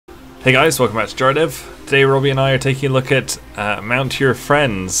Hey guys, welcome back to JaRDev. Today Robbie and I are taking a look at Mount Your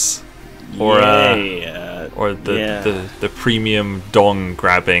Friends, or the premium dong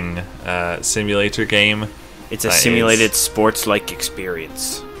grabbing simulator game. It's a simulated sports-like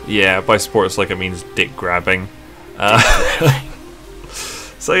experience. Yeah, by sports like it means dick grabbing.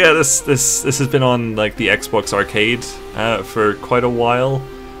 So yeah, this has been on like the Xbox Arcade for quite a while.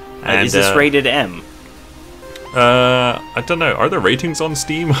 And, is this rated M? I don't know. Are there ratings on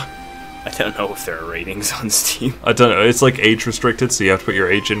Steam? I don't know if there are ratings on Steam. I don't know. It's like age restricted, so you have to put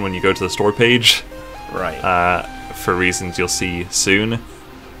your age in when you go to the store page. Right. For reasons you'll see soon.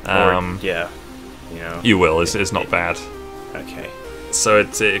 Yeah. You know. You will. It's not bad. Okay. So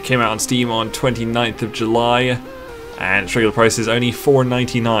it came out on Steam on 29th of July, and its regular price is only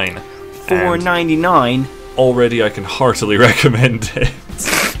 $4.99. $4.99. Already, I can heartily recommend it.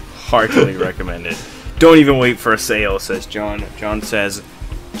 Heartily recommend it. Don't even wait for a sale, says John. John says,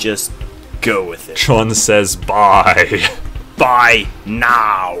 just go with it. John says, buy. Buy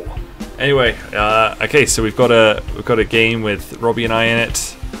now. Anyway, okay, so we've got a game with Robbie and I in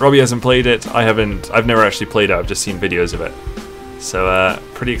it. Robbie hasn't played it. I've never actually played it. I've just seen videos of it. So,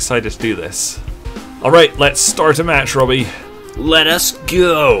 pretty excited to do this. Alright, let's start a match, Robbie. Let us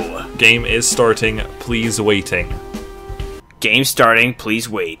go. Game is starting. Please waiting. Game starting. Please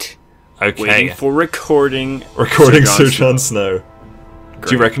wait. Okay. Waiting for recording. Recording Sir Jon Snow. Great.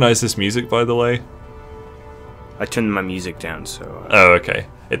 Do you recognize this music, by the way? I turned my music down, so... Oh, okay.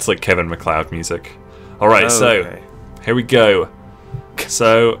 It's like Kevin MacLeod music. Alright, okay. Here we go.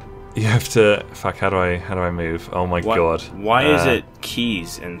 So, you have to... Fuck, how do I move? Oh my god. Why is it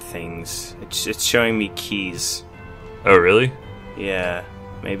keys and things? It's showing me keys. Oh, really? Yeah.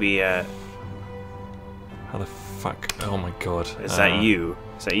 Maybe, How the fuck? Oh my god. Is that you?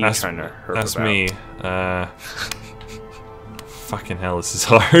 Is that you trying to herp That's about? me. Fucking hell, this is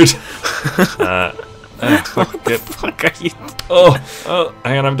hard. What the fuck are you... Oh,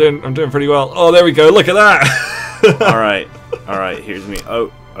 hang on, I'm doing pretty well. Oh, there we go, look at that! Alright, here's me.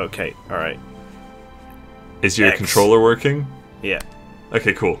 Oh, okay, alright. Is your X. controller working? Yeah.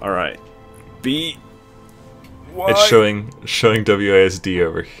 Okay, cool. Alright. B. Y. It's showing WASD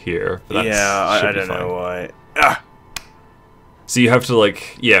over here. But Yeah, I should be don't fine. know why. Ah! So you have to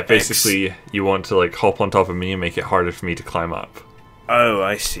like, yeah, basically you want to like hop on top of me and make it harder for me to climb up. Oh,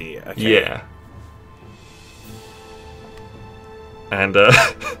 I see. Okay. Yeah. And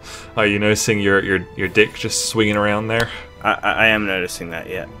are you noticing your dick just swinging around there? I am noticing that,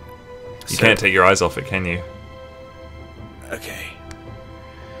 yeah. You can't take your eyes off it, can you? Okay.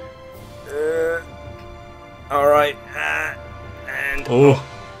 Alright. And... Oh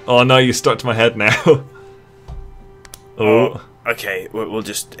no, you stuck to my head now. Oh. Okay, we'll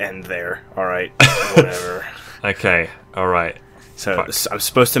just end there. Alright, whatever. Okay, alright. So Fuck. I'm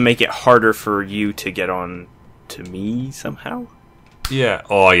supposed to make it harder for you to get on to me somehow? Yeah.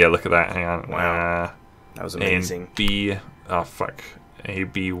 Oh yeah, look at that. Hang on. Wow. That was amazing. And B. Oh fuck. A,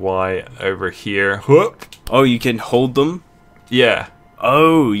 B, Y over here. Whoop. Oh, you can hold them? Yeah.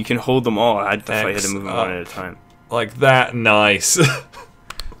 Oh, you can hold them all. I thought I had to X move them up. one at a time. Like that. Nice.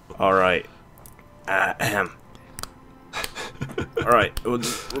 Alright. Alright, we'll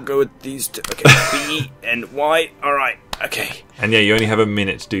go with these two. Okay, B and Y. Alright, okay. And yeah, you only have a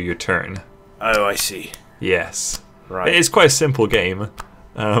minute to do your turn. Oh, I see. Yes. Right. It is quite a simple game.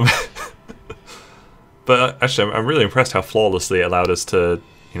 But actually, I'm really impressed how flawlessly it allowed us to,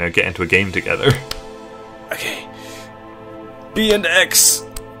 get into a game together. Okay. B and X.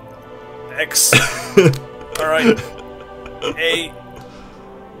 X. Alright. A.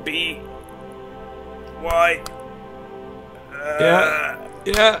 B. Y.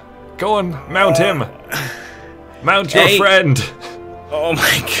 Yeah. Go on, mount him. Mount your A. friend. Oh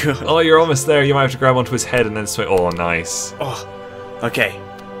my god. Oh, you're almost there. You might have to grab onto his head and then swing. Oh, nice. Oh. Okay.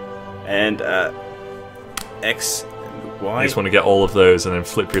 And, X. Y. You just want to get all of those and then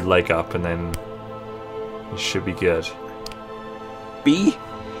flip your leg up and then you should be good. B.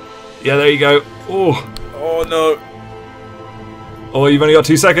 Yeah, there you go. Oh. Oh no. Oh, you've only got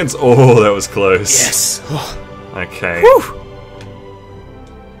 2 seconds. Oh, that was close. Yes. Oh. Okay. Whew.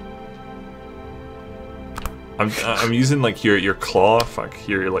 I'm using like your claw,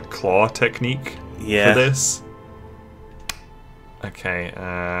 your like claw technique for this. Okay.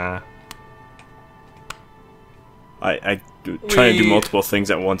 Trying to do multiple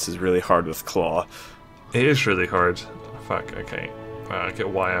things at once is really hard with claw. It is really hard. Fuck. Okay. I'll get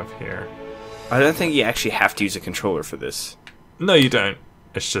Y up here. I don't think you actually have to use a controller for this. No, you don't.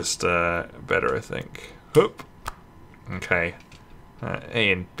 It's just better, I think. Whoop. Okay.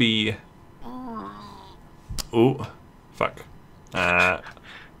 A and B. Ooh. Fuck.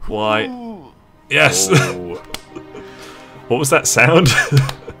 Y. Yes! Ooh. What was that sound?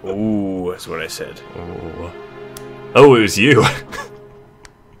 Ooh, that's what I said. Oh, it was you.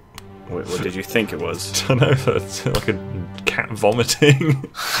 What did you think it was? I don't know, that's like a cat vomiting.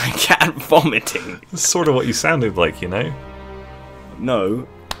 Cat vomiting? That's sort of what you sounded like, you know? No.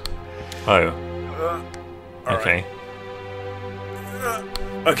 Oh. Okay.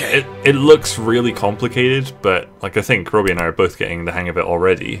 Okay. It looks really complicated, but like I think Robby and I are both getting the hang of it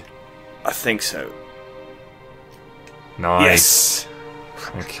already. I think so. Nice. Yes.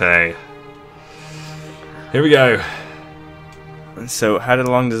 Okay. Here we go. So, how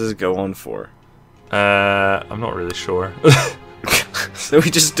long does this go on for? I'm not really sure. So we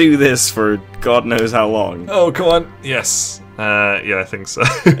just do this for God knows how long. Oh, come on. Yes. Yeah, I think so.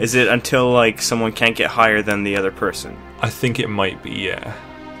 Is it until, like, someone can't get higher than the other person? I think it might be, yeah.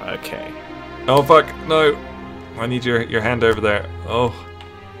 Okay. Oh, fuck. No. I need your hand over there. Oh.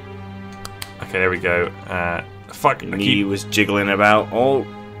 Okay, there we go. Fuck. Your knee was jiggling about. Oh.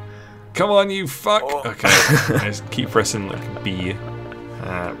 Come on, you fuck. Oh. Okay. I just keep pressing, like, B.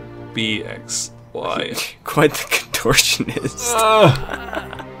 B, X, Y. Quite the contortionist.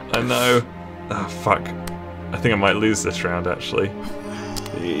 I know. Oh, fuck. I think I might lose this round, actually.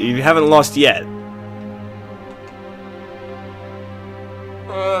 You haven't lost yet.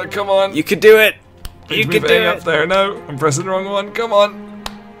 Come on. You could do it. You could could do up it. there. No, I'm pressing the wrong one. Come on.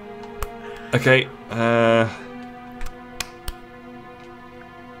 Okay.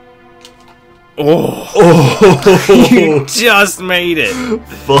 Oh. You just made it.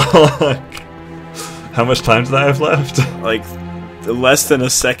 Fuck. How much time do I have left? Like, less than a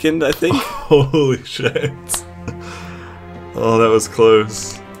second, I think. Holy shit. Oh, that was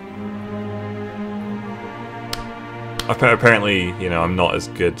close. Apparently, you know, I'm not as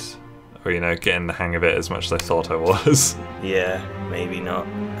good, or, you know, getting the hang of it as much as I thought I was. Yeah, maybe not.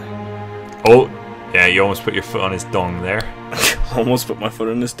 Oh, yeah, you almost put your foot on his dong there. Almost put my foot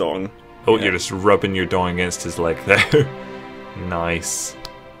on his dong. Oh, yeah. You're just rubbing your dong against his leg there. Nice.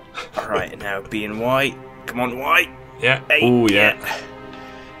 Alright, now B and Y. Come on, Y. Yeah. A, Oh, yeah.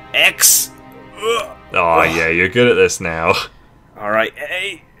 X. Oh, yeah, you're good at this now. Alright,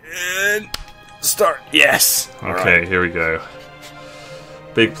 A. And start. Yes. Okay, right. Here we go.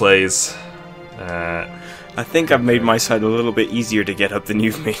 Big plays. I think I've made my side a little bit easier to get up than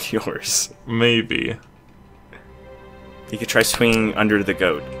you've made yours. Maybe. You could try swinging under the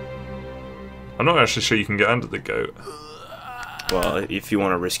goat. I'm not actually sure you can get under the goat. Well, if you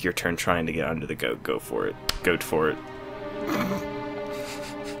want to risk your turn trying to get under the goat, go for it. Goat for it.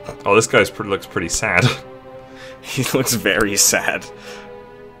 Oh, this guy looks pretty sad. He looks very sad.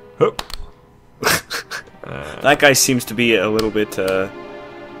 Oh. That guy seems to be a little bit, Oops.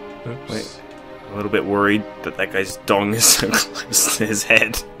 wait, a little bit worried that that guy's dong is so close to his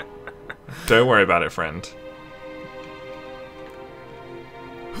head. Don't worry about it, friend.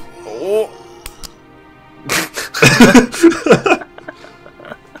 Oh.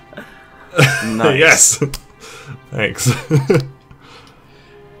 Nice. Yes. Thanks.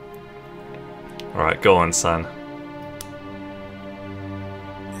 Alright, go on, son.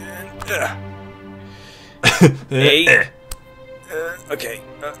 A. Okay.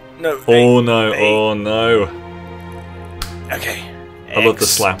 No. Oh A, no, A. oh no. Okay. I love the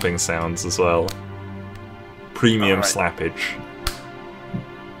X. slapping sounds as well. Premium Alright. slappage.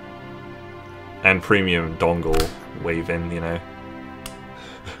 And premium dongle waving, you know.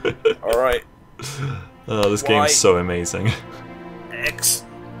 Alright. Oh, this Y. game's so amazing. X.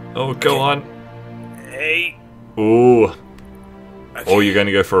 Oh, go on. A. Ooh. Okay. Oh, you're going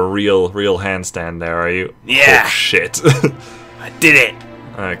to go for a real handstand there, are you? Yeah. Oh, shit. I did it.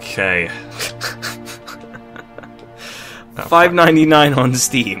 Okay. $5.99 on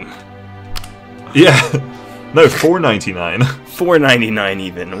Steam. Yeah. No, $4.99. $4.99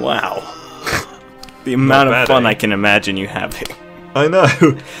 even. Wow. The amount of bad, fun eh? I can imagine you having. I know.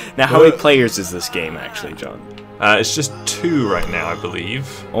 Now, how many players is this game actually, John? It's just 2 right now, I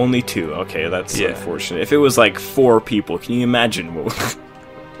believe. Only 2. Okay, that's Yeah. unfortunate. If it was like 4 people, can you imagine what?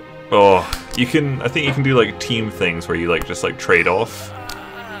 Oh, you can. I think you can do like team things where you like just like trade off.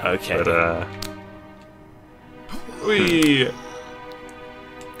 Okay. But we.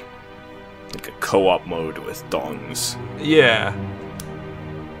 Like a co-op mode with dongs. Yeah.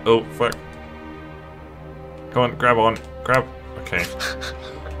 Oh fuck. Come on, grab on, grab. Okay.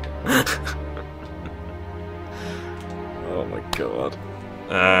 Oh my god.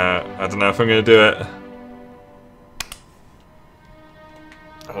 I don't know if I'm gonna do it.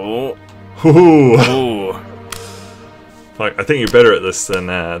 Oh. Ooh. Oh. Fuck, I think you're better at this than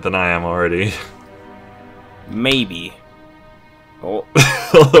I am already. Maybe. Oh,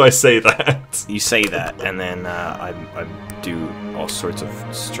 Although I say that. you say that, and then I do all sorts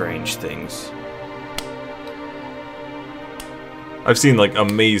of strange things. I've seen like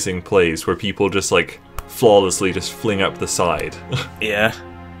amazing plays where people just like flawlessly just fling up the side. Yeah.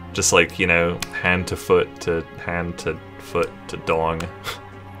 Just like, you know, hand to foot to hand to foot to dong.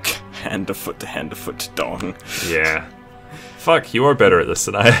 Hand to foot to hand to foot to dong. Yeah. Fuck, you are better at this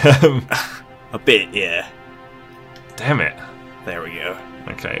than I am. A bit, yeah. Damn it. There we go.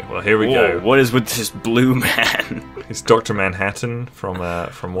 Okay, well here we Whoa, go. what is with this blue man? It's Dr. Manhattan from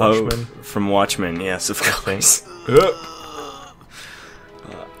Watchmen. Oh, from Watchmen, yes, of course.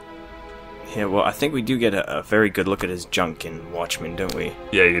 Yeah, well, I think we do get a very good look at his junk in Watchmen, don't we?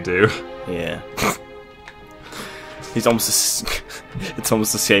 Yeah, you do. Yeah. He's almost it's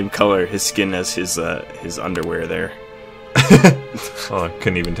almost the same color, his skin, as his underwear there. Oh, I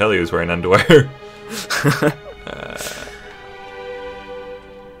couldn't even tell he was wearing underwear.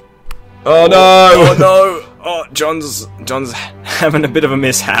 Oh no! Oh no! Oh, John's having a bit of a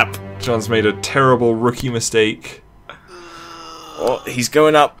mishap. John's made a terrible rookie mistake. Oh, he's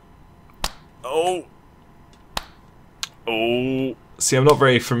going up. Oh. Oh. See, I'm not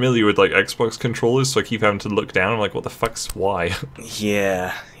very familiar with like Xbox controllers, so I keep having to look down. I'm like, what the fuck's why?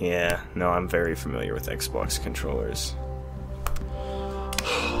 Yeah. No, I'm very familiar with Xbox controllers.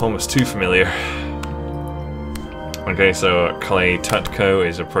 Almost too familiar. Okay, so Clay Tutko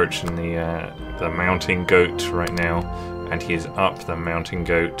is approaching the mounting goat right now, and he is up the mounting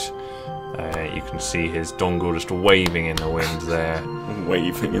goat. You can see his dongle just waving in the wind there.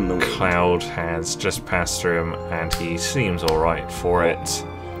 Waving in the wind. Cloud has just passed through him, and he seems alright for it.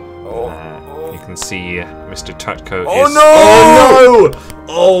 You can see Mr. Tutko is... Oh no!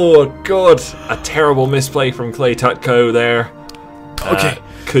 Oh no! Oh god! A terrible misplay from Clay Tutko there. Okay.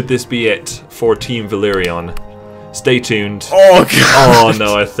 Could this be it for Team Valyrian? Stay tuned. Oh god! Oh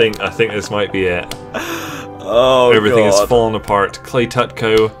no, I think this might be it. Oh Everything god. has fallen apart. Clay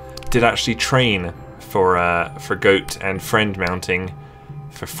Tutko did actually train for goat and friend mounting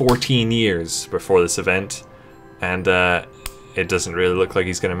for 14 years before this event, and it doesn't really look like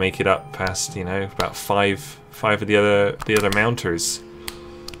he's going to make it up past, you know, about five of the other mounters.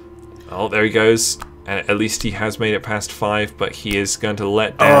 Oh, there he goes. At least he has made it past 5, but he is going to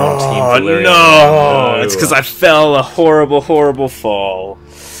let down Team Valyrian. No! It's because I fell a horrible fall.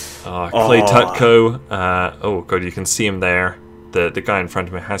 Clay Tutko. Oh god, you can see him there. The guy in front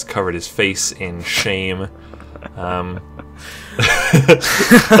of him has covered his face in shame. That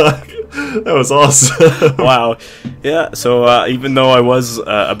was awesome. Wow. Yeah, so even though I was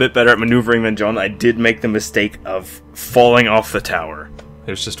a bit better at maneuvering than John, I did make the mistake of falling off the tower. It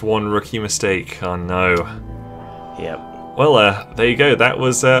was just one rookie mistake. Oh no. Yep. Well, there you go. That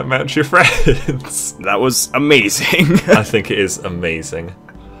was Mount Your Friends. That was amazing. I think it is amazing.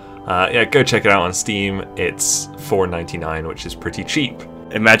 Yeah, go check it out on Steam. It's $4.99, which is pretty cheap.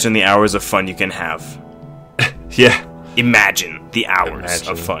 Imagine the hours of fun you can have. Yeah. Imagine the hours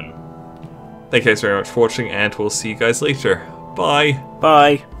of fun. Thank you guys very much for watching, and we'll see you guys later. Bye.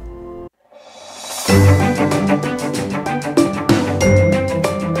 Bye.